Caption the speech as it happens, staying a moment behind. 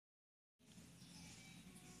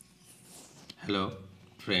Hello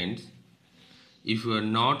friends, if you are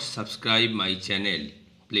not subscribed my channel,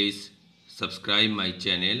 please subscribe my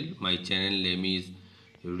channel. My channel name is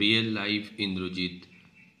Real Life Indrajit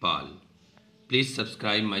Pal. Please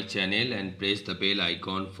subscribe my channel and press the bell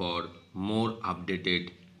icon for more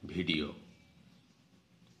updated video.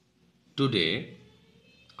 Today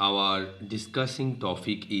our discussing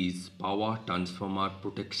topic is power transformer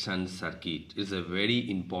protection circuit. It is a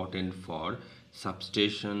very important for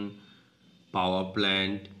substation, power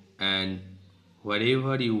plant, and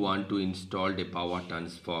wherever you want to install a power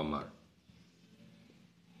transformer.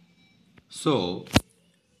 So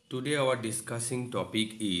today our discussing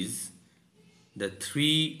topic is the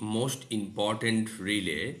three most important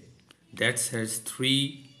relay that has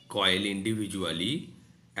three coil individually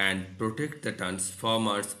and protect the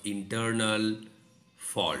transformer's internal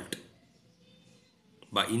fault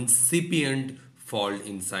by incipient fault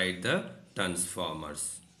inside the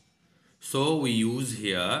transformers. So we use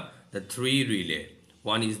here the three relay.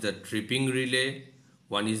 One is the tripping relay,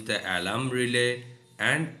 one is the alarm relay,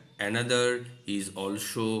 and another is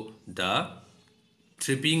also the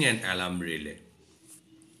tripping and alarm relay.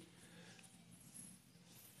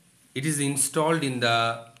 It is installed in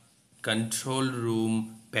the control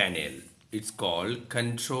room panel. It's called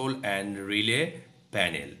control and relay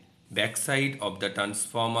panel. Backside of the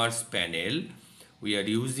transformers panel, we are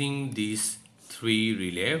using these three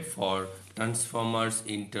relay for transformers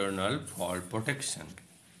internal fault protection.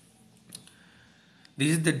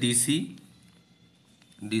 This is the DC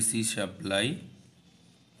supply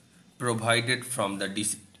provided from the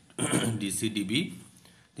DCDB.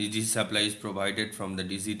 The DC supply is provided from the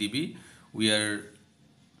DCDB. We are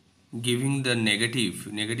giving the negative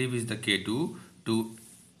is the K2 to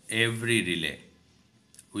every relay.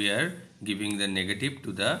 We are giving the negative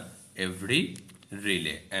to the every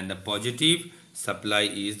relay, and the positive supply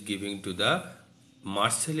is giving to the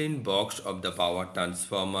Marcelin box of the power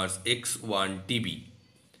transformers X1 TB.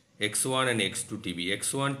 X1 and X2 TB.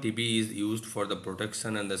 X1 TB is used for the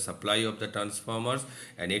protection and the supply of the transformers,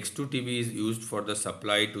 and X2 TB is used for the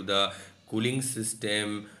supply to the cooling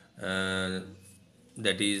system,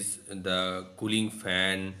 that is the cooling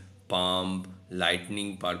fan, pump,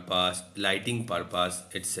 lighting purpose,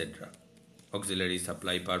 etc. Auxiliary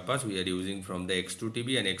supply purpose we are using from the X2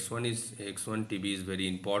 TB, and X1 TB is very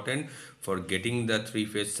important for getting the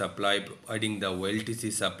three-phase supply, providing the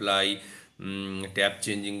WLTC supply, tap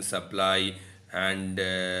changing supply, and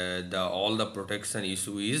all the protection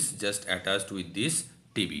issue is just attached with this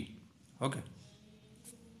TB. Okay.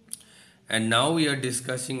 And now we are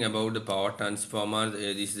discussing about the power transformer.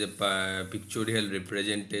 This is a pictorial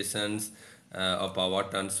representations of power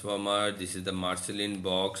transformer. This is the Marcelin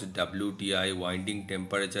box, WTI winding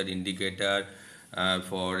temperature indicator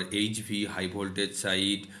for HV high voltage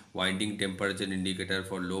side, winding temperature indicator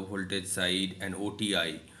for low voltage side, and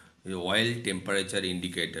OTI, the oil temperature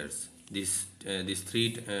indicators. These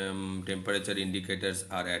three temperature indicators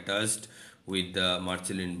are attached with the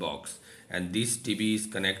Marcelin box, and this TB is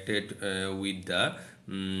connected with the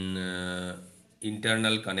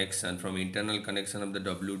internal connection from internal connection of the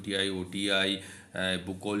WTI, OTI,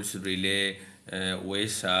 Buchholz relay,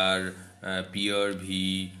 OSR,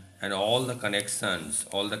 PRV, and all the connections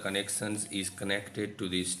is connected to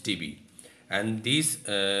this TB. And this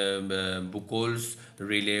Buchholz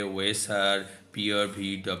relay, OSR,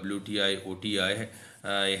 PRV, WTI, OTI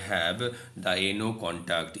have the NO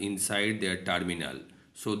contact inside their terminal.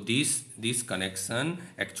 So this connection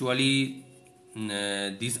actually,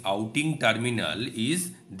 this outing terminal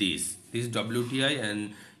is this WTI,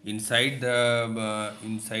 and inside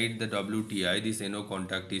the WTI this NO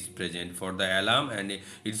contact is present for the alarm, and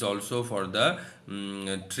it's also for the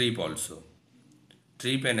trip also.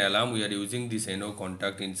 Trip and alarm, we are using this NO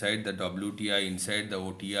contact inside the WTI, inside the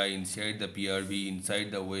OTI, inside the PRV,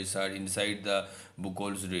 inside the OSR, inside the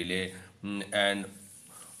Buchholz relay, and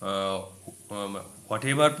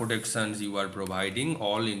whatever protections you are providing,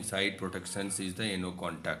 all inside protections is the NO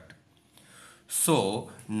contact. So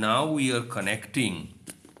now we are connecting.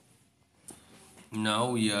 Now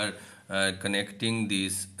we are connecting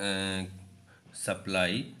this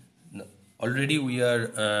supply. Already we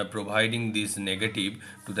are providing this negative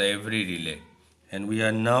to the every relay, and we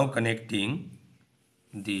are now connecting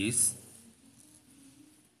this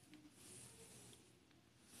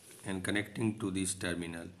and connecting to this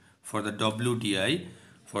terminal for the WTI,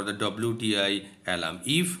 alarm.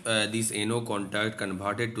 If this NO contact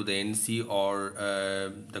converted to the NC, or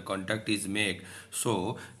the contact is made,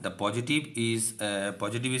 so the positive is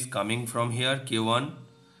coming from here, K1,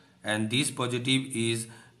 and this positive is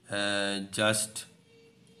just,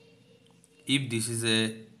 if this is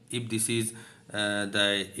a if this is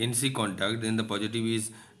the NC contact, then the positive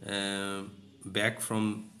is back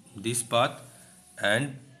from this path,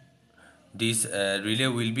 and this relay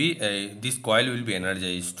will be this coil will be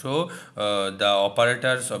energized. So the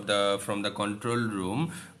operators of the from the control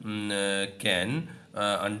room can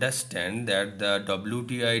understand that the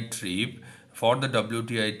WTI trip, for the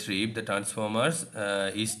WTI trip, the transformers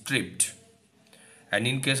is tripped. And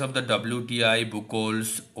in case of the WTI,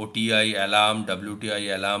 Buchholz, OTI alarm,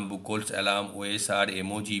 WTI alarm, Buchholz alarm, OSR,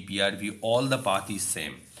 MOG, PRV, all the path is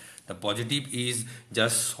same. The positive is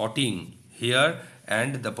just sorting here,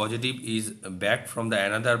 and the positive is back from the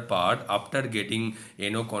another part after getting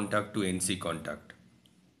NO contact to NC contact.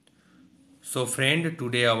 So friend,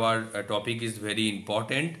 today our topic is very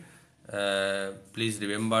important. Please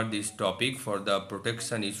remember this topic for the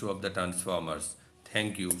protection issue of the transformers.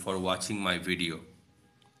 Thank you for watching my video.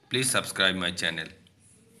 Please subscribe my channel.